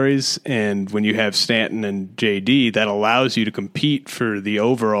categories. And when you have Stanton and JD, that allows you to compete for the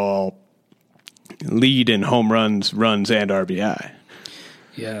overall lead in home runs, and RBI.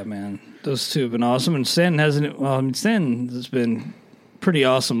 Yeah, man. Those two have been awesome. And Stanton Stanton has been pretty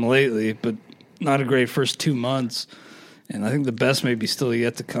awesome lately, but not a great first 2 months. And I think the best may be still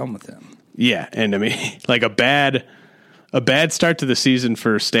yet to come with him. Yeah, and I mean, like a bad start to the season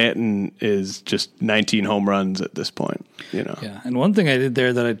for Stanton is just 19 home runs at this point, you know. Yeah, and one thing I did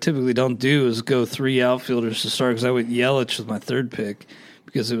there that I typically don't do is go 3 outfielders to start because I went Yelich with my 3rd pick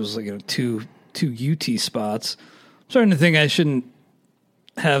because it was like two UT spots. I'm starting to think I shouldn't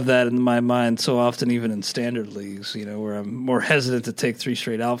have that in my mind so often, even in standard leagues, you know, where I'm more hesitant to take 3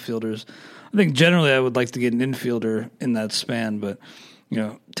 straight outfielders. I think generally I would like to get an infielder in that span, but you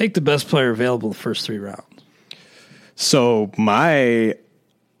know, take the best player available the first 3 rounds. So my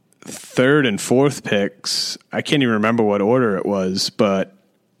 3rd and 4th picks, I can't even remember what order it was, but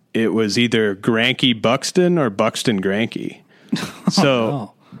it was either Greinke Buxton or Buxton Greinke.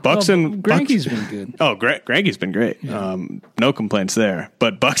 So Buxton. Greinke's been good. Oh, Greinke's been great. Yeah. No complaints there.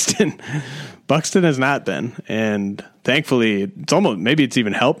 But Buxton has not been, and thankfully, maybe it's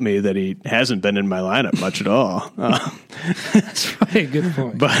even helped me that he hasn't been in my lineup much at all. That's probably a good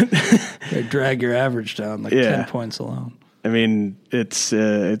point. But they drag your average down 10 points alone. I mean, it's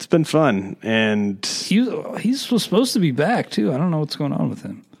been fun, and he's supposed to be back too. I don't know what's going on with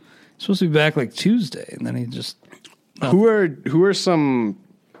him. He's supposed to be back Tuesday, and then he just. Who are some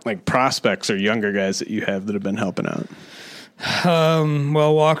prospects or younger guys that you have that have been helping out?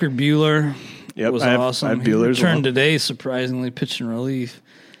 Well, Walker Buehler was awesome. He returned today, surprisingly, pitching relief.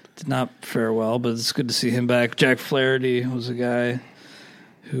 Did not fare well, but it's good to see him back. Jack Flaherty was a guy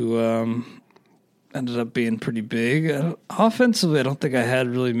who ended up being pretty big. Offensively, I don't think I had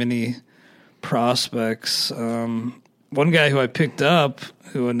really many prospects. One guy who I picked up,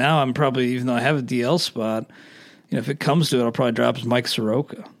 who now I'm probably, even though I have a DL spot, if it comes to it, I'll probably drop is Mike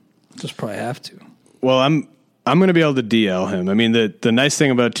Soroka. Just probably have to. Well, I'm going to be able to DL him. I mean, the nice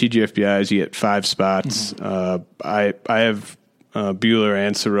thing about TGFBI is you get 5 spots. Mm-hmm. I have Buehler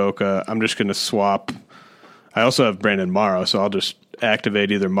and Soroka. I'm just going to swap. I also have Brandon Morrow, so I'll just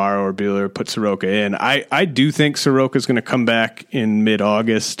activate either Morrow or Buehler, put Soroka in. I do think Soroka's going to come back in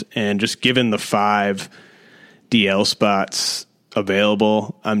mid-August, and just given the 5 DL spots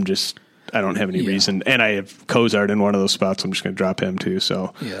available, I don't have any reason. And I have Cozart in one of those spots. I'm just going to drop him too.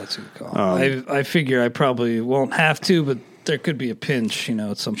 So yeah, that's a good call. I figure I probably won't have to, but there could be a pinch,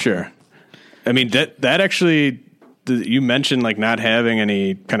 at some point. Sure. I mean, that actually, you mentioned not having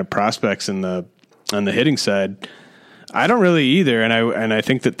any kind of prospects on the hitting side. I don't really either, and I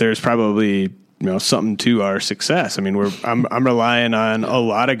think that there's probably something to our success. I mean, I'm relying on a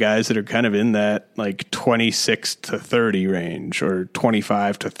lot of guys that are kind of in that 26 to 30 range or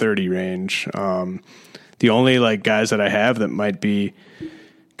 25 to 30 range. The only guys that I have that might be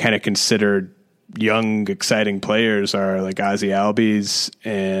kind of considered young, exciting players are Ozzie Albies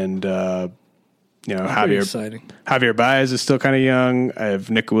and Javier Baez is still kind of young. I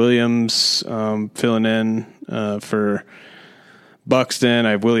have Nick Williams filling in for Buxton.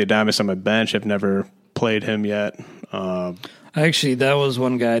 I have Willie Adames on my bench. I've never played him yet. Actually, that was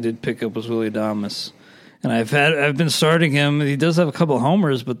one guy I did pick up was Willie Adames, and I've been starting him. He does have a couple of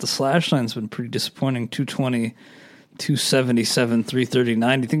homers, but the slash line's been pretty disappointing. 220, 277,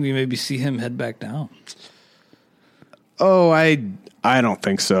 339. Do you think we maybe see him head back down? Oh, I don't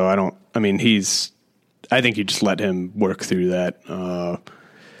think so. I think you just let him work through that.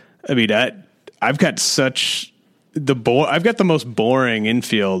 I've got I've got the most boring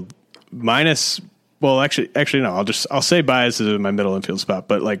infield minus. Well, actually, no. I'll say Baez is my middle infield spot,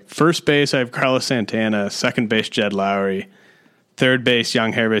 but first base I have Carlos Santana, second base Jed Lowry, third base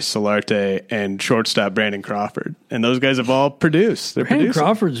Yangervis Solarte, and shortstop Brandon Crawford. And those guys have all produced. Brandon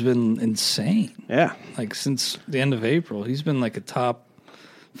Crawford's been insane. Yeah, since the end of April, he's been a top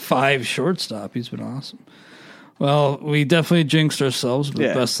 5 shortstop. He's been awesome. Well, we definitely jinxed ourselves, but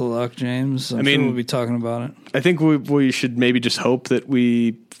best of luck, James. I'm sure we'll be talking about it. I think we should maybe just hope that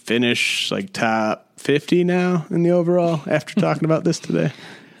we finish top 50 now in the overall after talking about this today.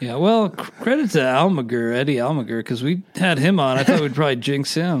 Yeah, well, credit to Eddie Almaguer, because we had him on. I thought we'd probably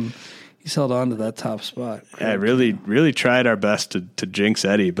jinx him. He's held on to that top spot. I really tried our best to jinx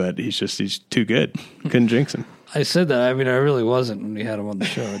Eddie, but he's too good. Couldn't jinx him. I said that. I really wasn't when we had him on the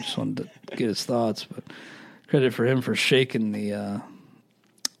show. I just wanted to get his thoughts, but credit for him for shaking the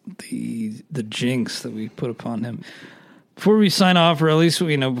jinx that we put upon him. Before we sign off, or at least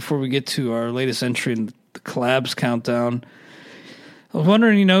before we get to our latest entry in the Collabs countdown, I was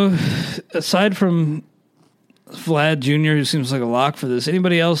wondering, aside from Vlad Jr., who seems like a lock for this,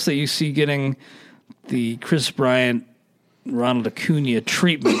 anybody else that you see getting the Chris Bryant, Ronald Acuna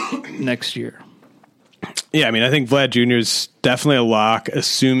treatment next year? Yeah, I think Vlad Jr. is definitely a lock,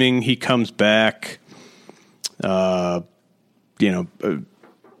 assuming he comes back,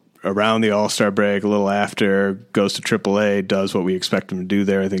 around the All-Star break, a little after, goes to AAA, does what we expect him to do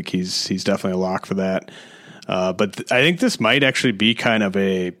there. I think he's definitely a lock for that. But I think this might actually be kind of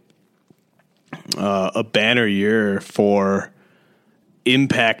a banner year for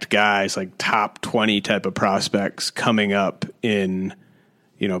impact guys, top 20 type of prospects coming up in,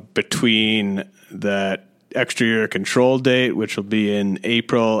 between that extra year control date, which will be in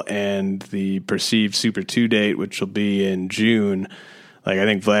April, and the perceived Super 2 date, which will be in June. I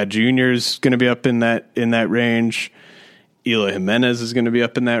think Vlad Jr. is going to be up in that range. Eloy Jimenez is going to be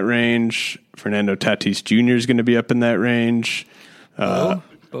up in that range. Fernando Tatis Jr. is going to be up in that range. Bo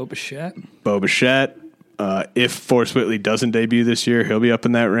Bichette. If Forrest Whitley doesn't debut this year, he'll be up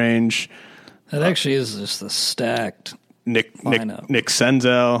in that range. That actually is just a stacked Nick lineup. Nick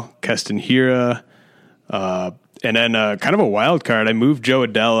Senzel, Keston Hiura, and then kind of a wild card. I moved Joe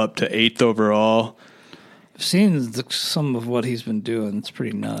Adell up to 8th overall. I've seen some of what he's been doing. It's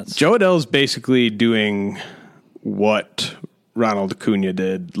pretty nuts. Joe Adell's basically doing what Ronald Acuna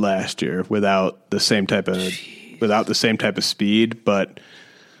did last year without the same type of speed, but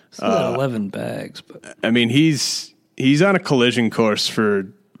Still got 11 bags. But I mean, he's on a collision course for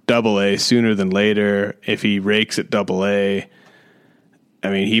Double-A sooner than later. If he rakes at Double-A, I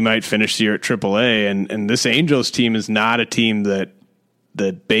mean, he might finish the year at Triple-A. And this Angels team is not a team that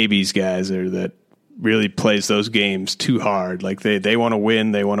babies guys or that really plays those games too hard. Like they want to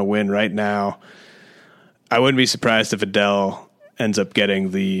win. They want to win right now. I wouldn't be surprised if Adell ends up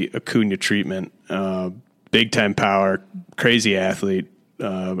getting the Acuna treatment. Big time power, crazy athlete.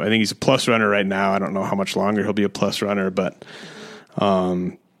 I think he's a plus runner right now. I don't know how much longer he'll be a plus runner, but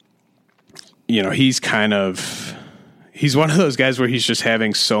he's one of those guys where he's just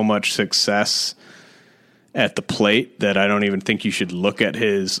having so much success at the plate that I don't even think you should look at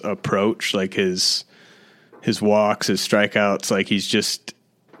his approach, like his walks, his strikeouts. Like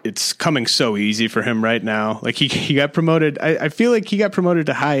it's coming so easy for him right now. Like he got promoted. I feel like he got promoted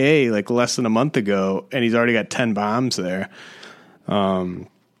to high A like less than a month ago, and he's already got 10 bombs there. I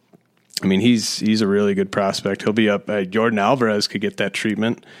mean, he's a really good prospect. He'll be up. Jordan Alvarez could get that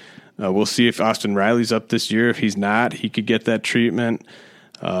treatment. We'll see if Austin Riley's up this year. If he's not, he could get that treatment.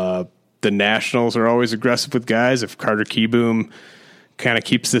 The Nationals are always aggressive with guys. If Carter Kieboom kind of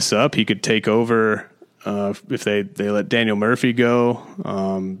keeps this up, he could take over. If they let Daniel Murphy go,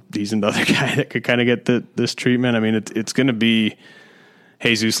 he's another guy that could kind of get this treatment. I mean, it's going to be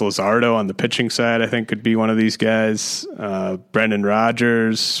Jesus Luzardo on the pitching side. I think could be one of these guys. Brendan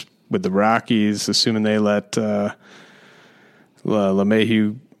Rodgers with the Rockies, assuming they let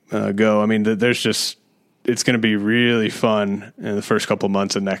LeMahieu go. I mean, it's going to be really fun in the first couple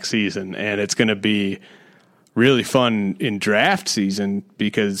months of next season, and it's going to be really fun in draft season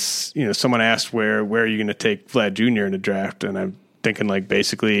because, someone asked where are you going to take Vlad Jr. in a draft, and I'm thinking like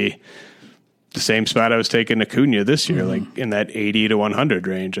basically the same spot I was taking Acuna this year, like in that 80 to 100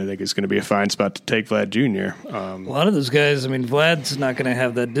 range. I think it's going to be a fine spot to take Vlad Jr. A lot of those guys, I mean, Vlad's not going to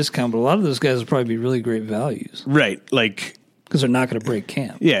have that discount, but a lot of those guys will probably be really great values. Right, like because they're not going to break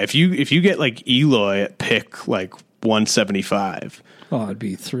camp. Yeah, if you get like Eloy at pick like 175. Oh, I'd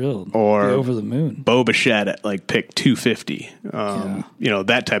be thrilled. Or be over the moon. Bo Bichette at like pick 250.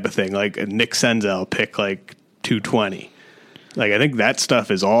 That type of thing. Like a Nick Senzel pick like 220. Like I think that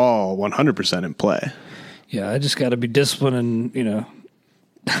stuff is all 100% in play. Yeah, I just got to be disciplined and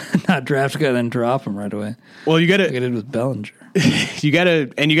not draft a guy then drop him right away. Well, you got to get in with Bellinger. You got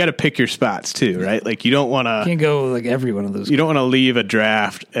to pick your spots too, right? Like you don't want to can't go like every one of those. You don't want to leave a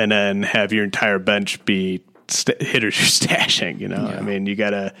draft and then have your entire bench be hitters you're stashing. Yeah. I mean, you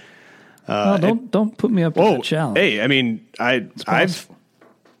got to. Don't put me up to that challenge. Hey, I mean, I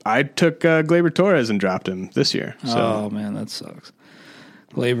took Gleyber Torres and dropped him this year. So. Oh man, that sucks.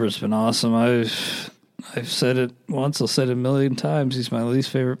 Gleyber's been awesome. I've said it once. I'll say it a million times. He's my least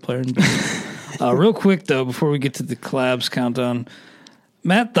favorite player in baseball. Real quick though, before we get to the collabs countdown,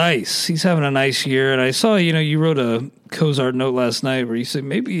 Matt Thaiss, he's having a nice year, and I saw you wrote a Cozart note last night where you said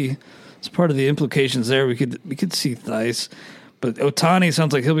maybe it's part of the implications there. We could see Thaiss. But Ohtani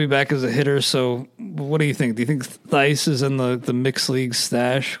sounds like he'll be back as a hitter. So what do you think? Do you think Thaiss is in the mixed league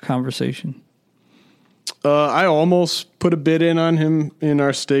stash conversation? I almost put a bid in on him in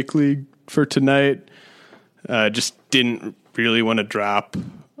our stake league for tonight. Just didn't really want to drop.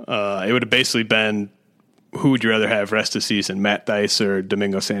 It would have basically been, who would you rather have rest of season, Matt Thaiss or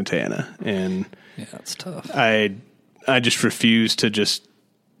Domingo Santana? And yeah, that's tough. I just refuse to just.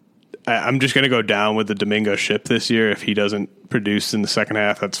 I'm just going to go down with the Domingo ship this year. If he doesn't produce in the second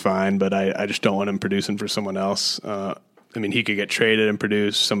half, that's fine. But I just don't want him producing for someone else. I mean, he could get traded and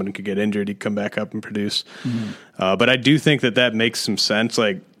produce. Someone could get injured. He'd come back up and produce. Mm-hmm. But I do think that makes some sense.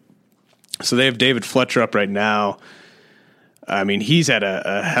 Like, so they have David Fletcher up right now. I mean, he's had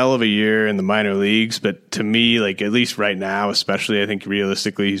a hell of a year in the minor leagues. But to me, like at least right now, especially, I think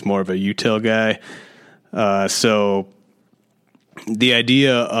realistically, he's more of a util guy. So the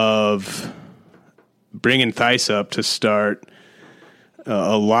idea of bringing Thaiss up to start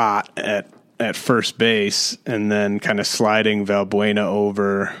a lot at first base and then kind of sliding Valbuena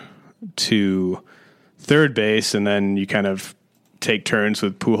over to third base, and then you kind of take turns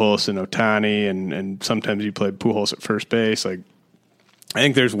with Pujols and Ohtani, and sometimes you play Pujols at first base. Like, I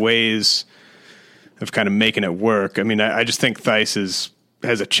think there's ways of kind of making it work. I mean, I just think Thaiss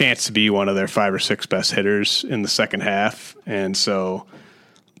has a chance to be one of their 5 or 6 best hitters in the second half. And so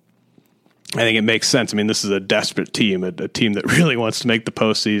I think it makes sense. I mean, this is a desperate team, a team that really wants to make the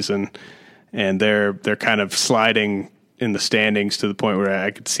postseason, and they're kind of sliding in the standings to the point where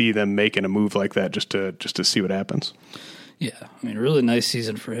I could see them making a move like that just to see what happens. Yeah, I mean, really nice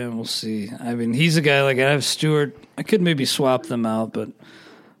season for him. We'll see. I mean, he's a guy like I have Stewart. I could maybe swap them out, but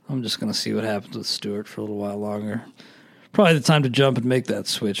I'm just going to see what happens with Stewart for a little while longer. Probably the time to jump and make that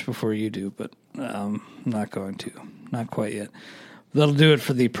switch before you do, but I'm not going to. Not quite yet. That'll do it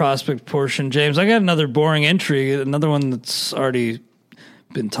for the prospect portion. James, I got another boring entry, another one that's already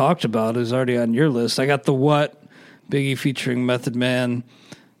been talked about, is already on your list. I got The What, Biggie featuring Method Man.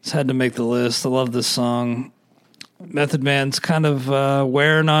 It's had to make the list. I love this song. Method Man's kind of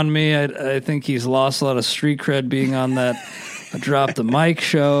wearing on me. I think he's lost a lot of street cred being on that Drop the Mic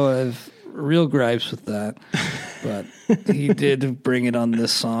show. I have real gripes with that. But he did bring it on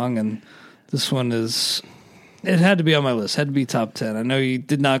this song, and this one is... It had to be on my list. Had to be top 10. I know you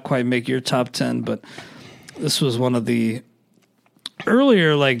did not quite make your top 10, but this was one of the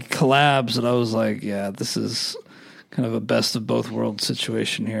earlier collabs that I was like, yeah, this is kind of a best of both worlds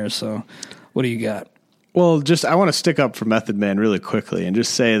situation here. So what do you got? Well, I want to stick up for Method Man really quickly and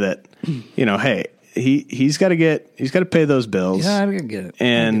just say that, hey, he's got to pay those bills. Yeah, I get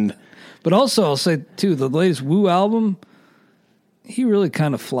it. But also I'll say too, the latest Woo album, he really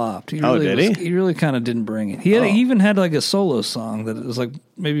kind of flopped. He really kind of didn't bring it. He even had a solo song that was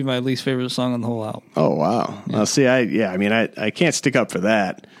maybe my least favorite song on the whole album. Oh wow! Yeah. Well, see, I can't stick up for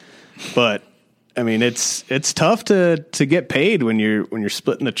that, but I mean it's tough to get paid when you're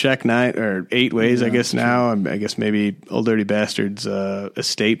splitting the check 9 or 8 ways. Yeah, I guess now. I guess maybe Old Dirty Bastard's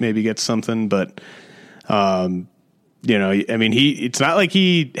estate maybe gets something, but I mean it's not like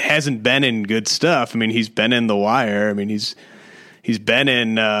he hasn't been in good stuff. I mean he's been in The Wire. I mean he's been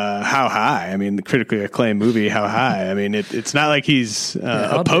in How High. I mean, the critically acclaimed movie How High. I mean, it's not like he's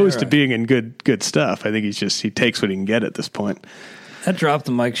opposed to being in good stuff. I think he takes what he can get at this point. That Drop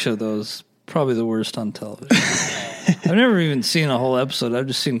the Mic show, though, is probably the worst on television. I've never even seen a whole episode. I've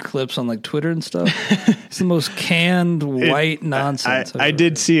just seen clips on Twitter and stuff. It's the most canned white nonsense. I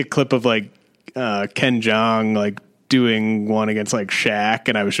did see a clip of Ken Jeong doing one against Shaq,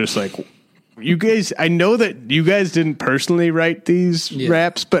 and I was just like, you guys, I know that you guys didn't personally write these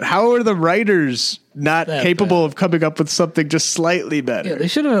raps, but how are the writers not capable of coming up with something just slightly better? Yeah, they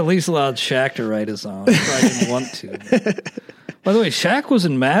should have at least allowed Shaq to write his own. I didn't want to. By the way, Shaq was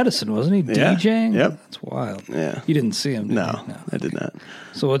in Madison, wasn't he? DJing? Yep. That's wild. Yeah. You didn't see him, did No, you? No, I did not.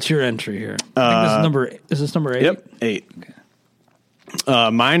 So what's your entry here? I think is this number 8? Yep, 8. Okay.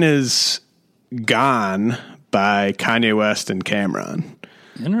 Mine is Gone by Kanye West and Cameron.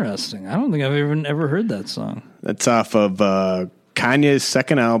 Interesting. I don't think I've ever heard that song. That's off of Kanye's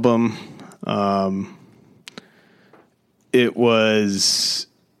second album. It was,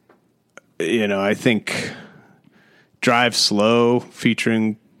 I think Drive Slow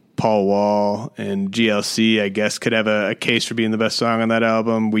featuring Paul Wall and GLC, I guess, could have a case for being the best song on that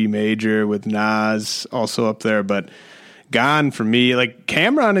album. We Major with Nas also up there. But Gone, for me,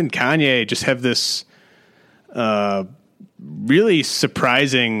 Cameron and Kanye just have this... really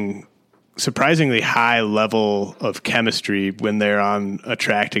surprisingly high level of chemistry when they're on a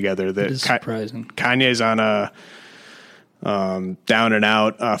track together. That is surprising. Kanye's on a Down and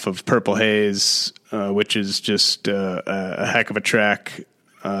Out off of Purple Haze, which is just a heck of a track.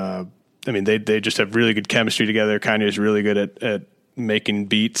 I mean, they just have really good chemistry together. Kanye's really good at making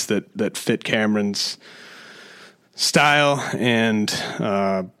beats that fit Cameron's style, and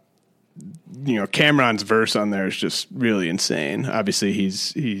Cameron's verse on there is just really insane. Obviously,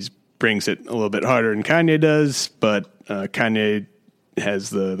 he's brings it a little bit harder than Kanye does, but Kanye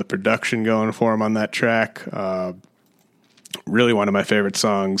has the production going for him on that track. Really one of my favorite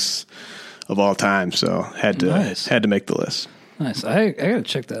songs of all time, so had to make the list. Nice. I gotta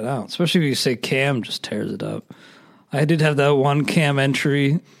check that out, especially if you say Cam just tears it up. I did have that one Cam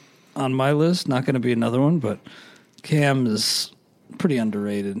entry on my list. Not going to be another one, but Cam is pretty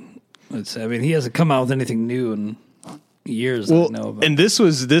underrated. I'd say. I mean, he hasn't come out with anything new in years that I know about. And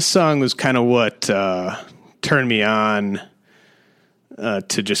this song was kind of what turned me on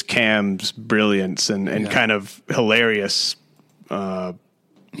to just Cam's brilliance and kind of hilarious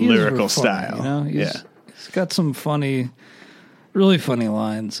lyrical style. He's got some really funny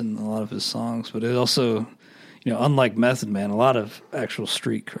lines in a lot of his songs, but it also, unlike Method Man, a lot of actual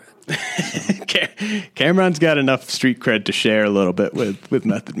street cred. Cameron's got enough street cred to share a little bit with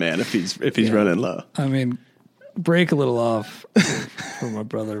Method Man if he's running low. I mean, break a little off for my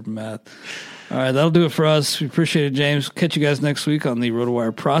brother Matt. All right, that'll do it for us. We appreciate it, James. Catch you guys next week on the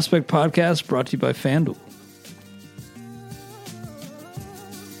RotoWire Prospect Podcast, brought to you by FanDuel.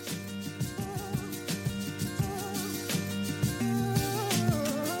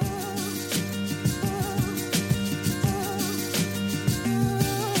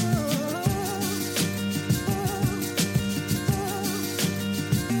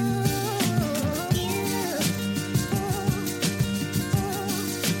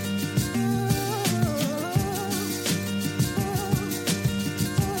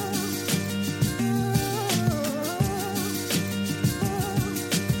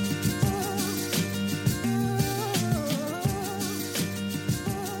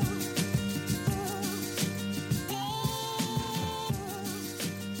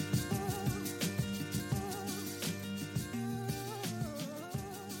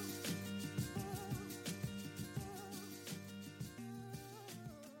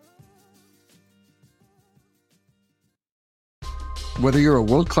 Whether you're a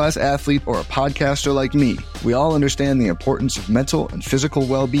world-class athlete or a podcaster like me, we all understand the importance of mental and physical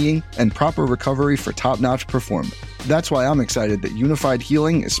well-being and proper recovery for top-notch performance. That's why I'm excited that Unified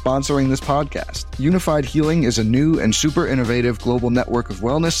Healing is sponsoring this podcast. Unified Healing is a new and super innovative global network of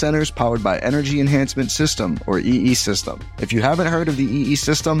wellness centers powered by Energy Enhancement System, or EE System. If you haven't heard of the EE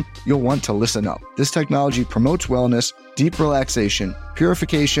System, you'll want to listen up. This technology promotes wellness, deep relaxation,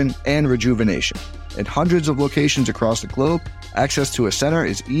 purification, and rejuvenation. In hundreds of locations across the globe, access to a center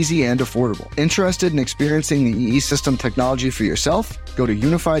is easy and affordable. Interested in experiencing the EE System technology for yourself? Go to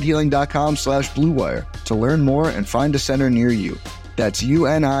unifiedhealing.com/bluewire to learn more and find a center near you. That's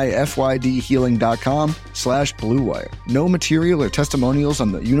unifydhealing.com/bluewire. No material or testimonials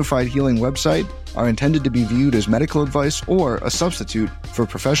on the Unified Healing website are intended to be viewed as medical advice or a substitute for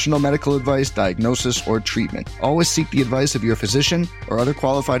professional medical advice, diagnosis, or treatment. Always seek the advice of your physician or other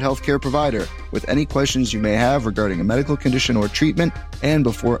qualified healthcare provider with any questions you may have regarding a medical condition or treatment and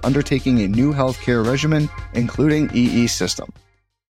before undertaking a new healthcare regimen, including EE System.